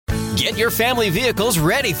Get your family vehicles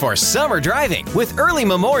ready for summer driving with early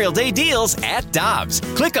Memorial Day deals at Dobbs.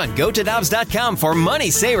 Click on GoToDobbs.com for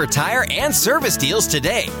money saver tire and service deals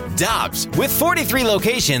today. Dobbs, with 43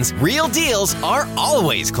 locations, real deals are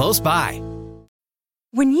always close by.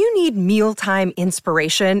 When you need mealtime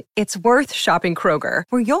inspiration, it's worth shopping Kroger,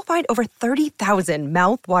 where you'll find over 30,000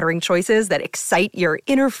 mouth-watering choices that excite your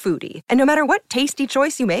inner foodie. And no matter what tasty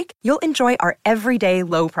choice you make, you'll enjoy our everyday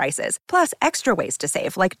low prices, plus extra ways to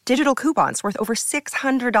save, like digital coupons worth over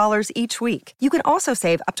 $600 each week. You can also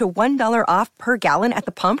save up to $1 off per gallon at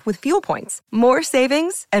the pump with fuel points. More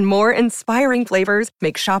savings and more inspiring flavors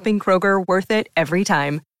make shopping Kroger worth it every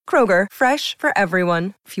time. Kroger, fresh for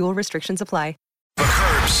everyone. Fuel restrictions apply. The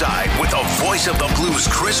Curbside with the voice of the Blues,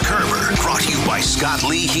 Chris Kerber. Brought to you by Scott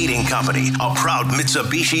Lee Heating Company, a proud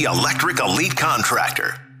Mitsubishi Electric Elite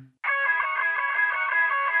contractor.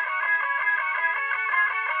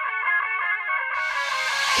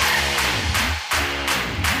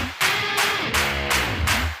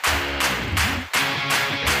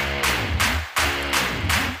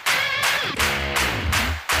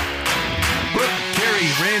 Brooke,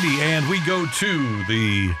 Carrie, Randy, and we go to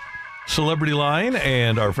the Celebrity Line,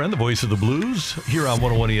 and our friend, the voice of the Blues, here on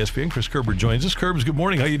 101 ESPN, Chris Kerber, joins us. Kerbs, good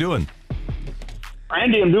morning. How you doing?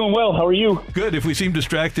 Andy, I'm doing well. How are you? Good. If we seem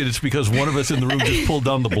distracted, it's because one of us in the room just pulled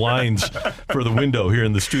down the blinds for the window here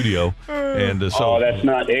in the studio. And so, that's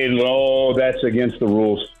not that's against the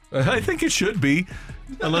rules. I think it should be,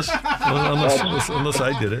 unless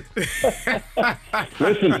I did it.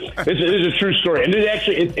 Listen, this is a true story, and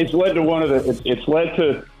it's led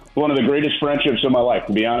to one of the greatest friendships of my life,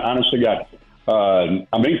 to be honest to God.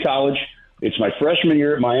 I'm in college. It's my freshman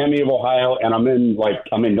year at Miami of Ohio, and I'm in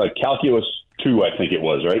calculus 2, I think it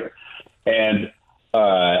was, right? And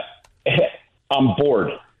I'm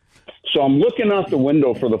bored. So I'm looking out the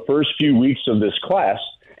window for the first few weeks of this class,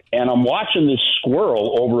 and I'm watching this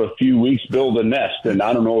squirrel over a few weeks build a nest. And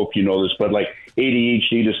I don't know if you know this, but like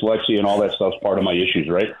ADHD, dyslexia, and all that stuff's part of my issues,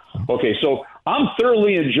 right? Okay, so I'm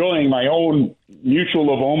thoroughly enjoying my own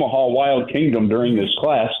Mutual of Omaha Wild Kingdom during this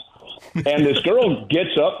class. And this girl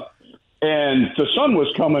gets up, and the sun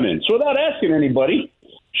was coming in. So without asking anybody,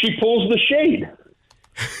 she pulls the shade.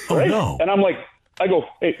 Right? Oh, no. And I'm like, I go,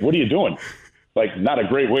 hey, what are you doing? Like, not a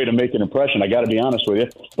great way to make an impression, I got to be honest with you.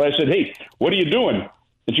 But I said, hey, what are you doing?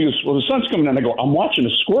 And she goes, well, the sun's coming in. I go, I'm watching a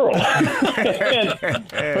squirrel.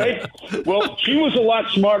 Right? Well, she was a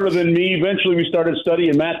lot smarter than me. Eventually, we started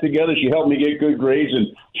studying math together. She helped me get good grades,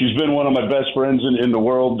 and she's been one of my best friends in the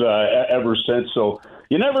world ever since. So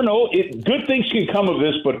you never know. Good things can come of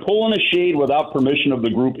this, but pulling a shade without permission of the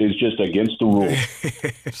group is just against the rules.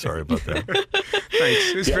 Sorry about that.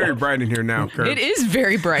 Thanks. It's very bright in here now, Kurt. It is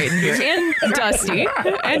very bright in here and dusty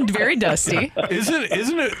and very dusty.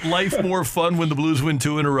 Isn't it life more fun when the Blues win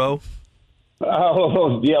 2 in a row?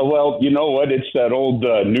 Oh, yeah, well, you know what? It's that old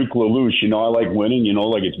Nuke LaLoosh. I like winning,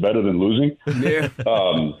 like it's better than losing. Yeah.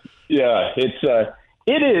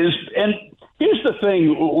 It is. And here's the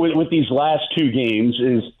thing with these last 2 games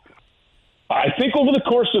is I think over the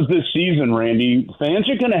course of this season, Randy, fans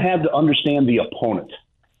are going to have to understand the opponent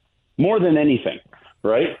more than anything,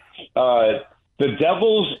 right? The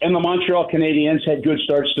Devils and the Montreal Canadiens had good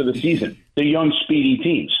starts to the season. They're young, speedy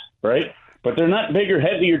teams, right? But they're not bigger,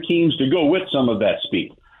 heavier teams to go with some of that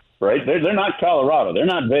speed, right? They're not Colorado. They're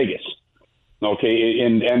not Vegas, okay?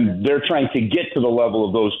 And they're trying to get to the level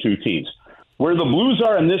of those 2 teams. Where the Blues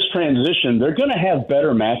are in this transition, they're going to have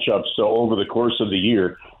better matchups over the course of the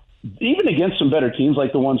year, even against some better teams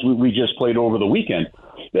like the ones we just played over the weekend.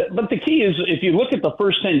 But the key is, if you look at the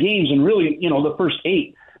first 10 games and really, the first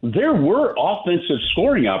 8, there were offensive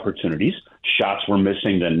scoring opportunities. Shots were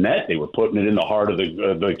missing the net. They were putting it in the heart of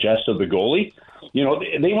the chest of the goalie.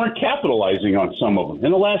 They weren't capitalizing on some of them.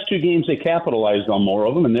 In the last 2 games, they capitalized on more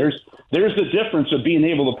of them, and there's the difference of being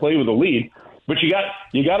able to play with a lead. But you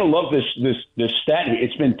got to love this stat.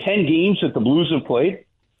 It's been 10 games that the Blues have played.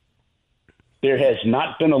 There has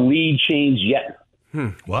not been a lead change yet.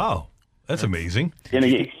 Wow, that's amazing. In a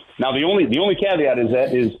game. Now the only caveat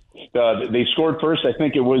is they scored first. I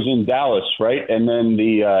think it was in Dallas, right? And then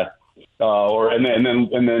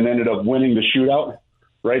and then ended up winning the shootout,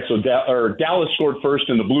 right? So Dallas scored first,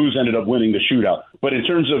 and the Blues ended up winning the shootout. But in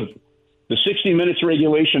terms of the 60 minutes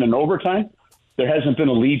regulation and overtime, there hasn't been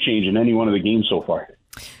a lead change in any one of the games so far.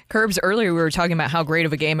 Kerbs, earlier we were talking about how great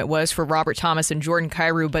of a game it was for Robert Thomas and Jordan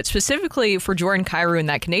Kyrou, but specifically for Jordan Kyrou in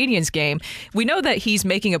that Canadiens game, we know that he's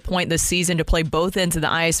making a point this season to play both ends of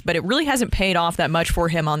the ice, but it really hasn't paid off that much for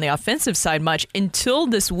him on the offensive side much until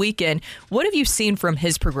this weekend. What have you seen from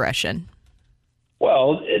his progression?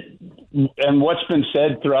 Well, and what's been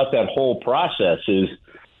said throughout that whole process is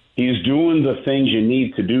He's doing the things you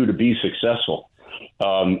need to do to be successful.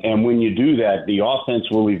 And when you do that, the offense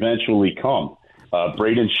will eventually come.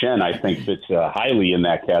 Braden Shen, I think, fits highly in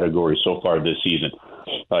that category so far this season.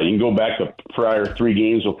 You can go back to prior 3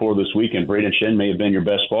 games before this weekend. Braden Shen may have been your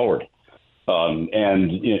best forward,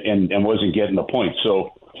 and wasn't getting the point.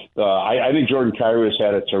 So I think Jordan Kyrou has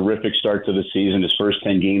had a terrific start to the season. His first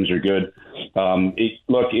 10 games are good.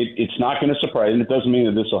 It's not going to surprise, and it doesn't mean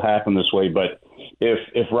that this will happen this way, but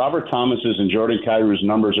if Robert Thomas's and Jordan Kyrou's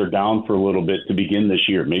numbers are down for a little bit to begin this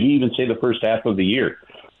year, maybe even say the first half of the year,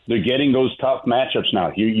 they're getting those tough matchups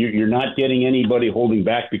now. You're not getting anybody holding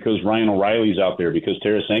back because Ryan O'Reilly's out there, because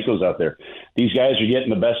Tarasenko's out there. These guys are getting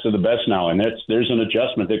the best of the best now, and there's an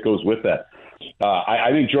adjustment that goes with that. I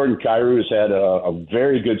think Jordan Kyrou has had a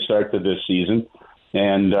very good start to this season,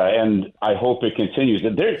 and I hope it continues.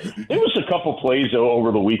 There was a couple plays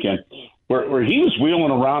over the weekend where he was wheeling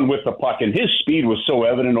around with the puck, and his speed was so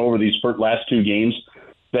evident over these last 2 games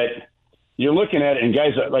that you're looking at it, and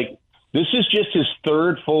guys are like, this is just his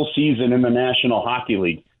 3rd full season in the National Hockey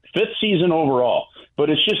League, 5th season overall, but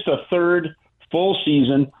it's just the 3rd full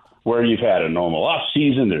season where you've had a normal off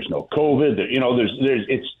season. There's no COVID.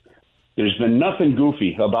 There's been nothing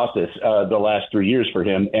goofy about this the last 3 years for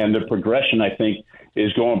him, and the progression, I think,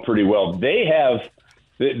 is going pretty well. They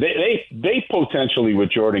potentially,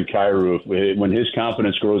 with Jordan Kyrou, when his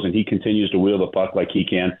confidence grows and he continues to wheel the puck like he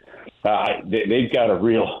can, they've got a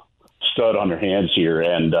real stud on their hands here,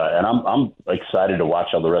 and I'm excited to watch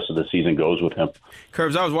how the rest of the season goes with him.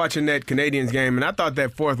 Curbs, I was watching that Canadiens game, and I thought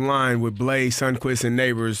that 4th line with Blaze, Sundqvist, and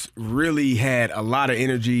Neighbors really had a lot of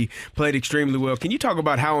energy, played extremely well. Can you talk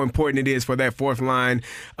about how important it is for that 4th line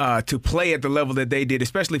to play at the level that they did,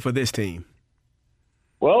 especially for this team?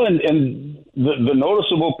 Well, and the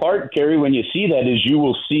noticeable part, Kerry, when you see that is you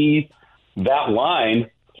will see that line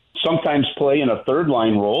sometimes play in a 3rd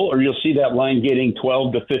line role, or you'll see that line getting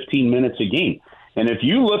 12 to 15 minutes a game. And if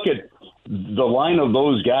you look at the line of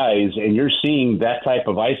those guys and you're seeing that type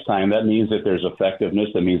of ice time, that means that there's effectiveness.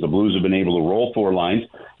 That means the Blues have been able to roll 4 lines.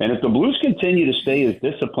 And if the Blues continue to stay as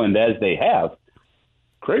disciplined as they have,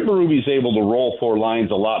 Craig Berube's able to roll 4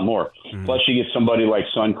 lines a lot more. Mm-hmm. Plus you get somebody like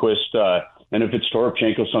Sundqvist, and if it's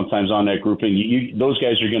Toropchenko sometimes on that grouping, those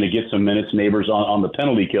guys are going to get some minutes, Neighbors on the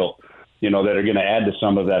penalty kill, that are going to add to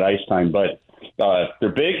some of that ice time. But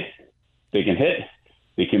they're big, they can hit,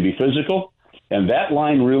 they can be physical, and that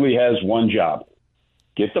line really has one job.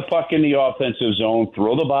 Get the puck in the offensive zone,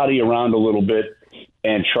 throw the body around a little bit,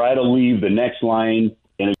 and try to leave the next line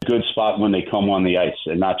in a good spot when they come on the ice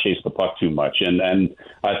and not chase the puck too much. And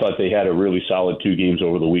I thought they had a really solid 2 games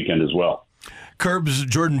over the weekend as well. Kerb's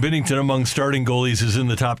Jordan Binnington among starting goalies is in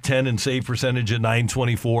the top 10 in save percentage at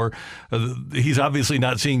 .924. He's obviously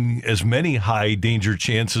not seeing as many high danger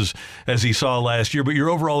chances as he saw last year, but your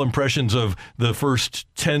overall impressions of the first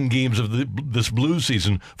 10 games of this Blues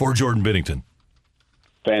season for Jordan Binnington?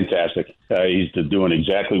 Fantastic. He's doing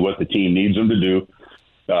exactly what the team needs him to do.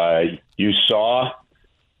 You saw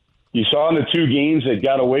in the 2 games that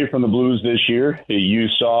got away from the Blues this year, you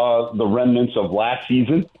saw the remnants of last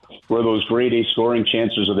season where those grade A scoring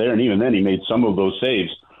chances are there, and even then he made some of those saves.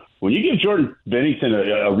 When you give Jordan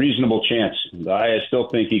Binnington a reasonable chance, I still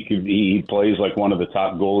think he plays like one of the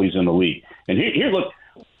top goalies in the league. And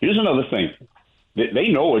here's another thing. They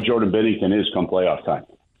know what Jordan Binnington is come playoff time.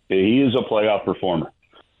 He is a playoff performer.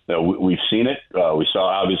 We've seen it. We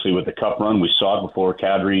saw, obviously, with the Cup run. We saw it before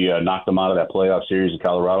Kadri knocked them out of that playoff series in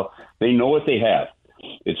Colorado. They know what they have.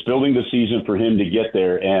 It's building the season for him to get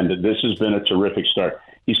there, and this has been a terrific start.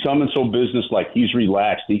 He's coming so businesslike. He's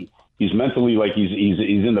relaxed. He's mentally like he's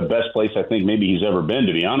in the best place I think maybe he's ever been,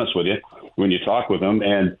 to be honest with you, when you talk with him.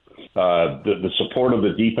 And the support of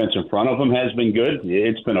the defense in front of him has been good.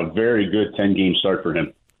 It's been a very good 10-game start for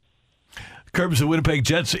him. Kerbs, the Winnipeg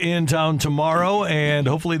Jets in town tomorrow, and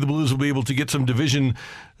hopefully the Blues will be able to get some division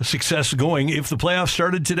success going. If the playoffs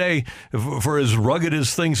started today, for as rugged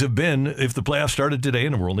as things have been, if the playoffs started today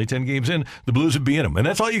and we're only 10 games in, the Blues would be in them. And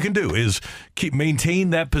that's all you can do is maintain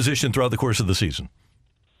that position throughout the course of the season.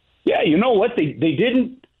 Yeah, you know what? They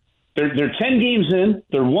didn't. They're 10 games in.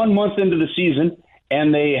 They're 1 month into the season,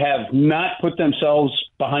 and they have not put themselves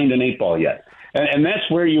behind an 8 ball yet. And that's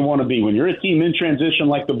where you want to be. When you're a team in transition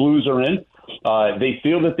like the Blues are in, they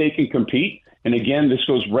feel that they can compete. And again, this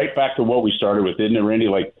goes right back to what we started with, isn't it, Randy?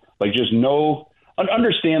 Like just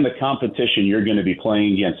understand the competition you're going to be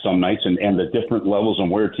playing against some nights and the different levels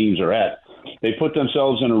and where teams are at. They put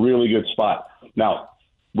themselves in a really good spot. Now,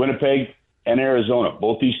 Winnipeg and Arizona,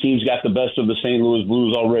 both these teams got the best of the St. Louis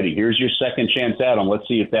Blues already. Here's your second chance at them. Let's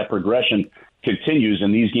see if that progression continues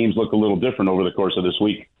and these games look a little different over the course of this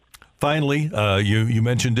week. Finally, you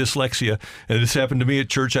mentioned dyslexia, and this happened to me at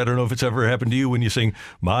church. I don't know if it's ever happened to you when you sing,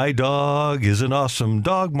 "My dog is an awesome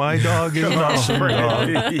dog, my dog is an awesome dog."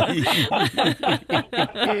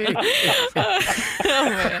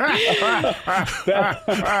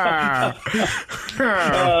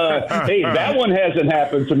 Hey, that one hasn't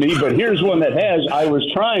happened to me, but here's one that has. I was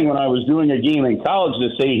trying when I was doing a game in college to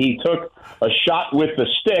say he took a shot with the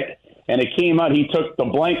stick, and it came out he took the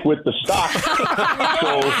blank with the stock.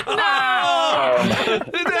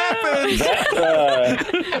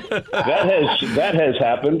 That has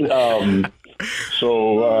happened.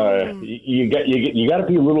 You got to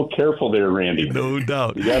be a little careful there, Randy. No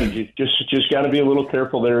doubt. You got to just got to be a little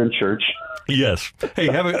careful there in church. Yes. Hey,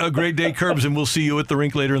 have a great day, Kerbs, and we'll see you at the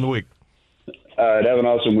rink later in the week. Have an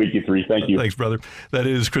awesome week, you three. Thank you. Thanks, brother. That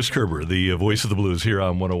is Chris Kerber, the voice of the Blues here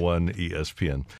on 101 ESPN.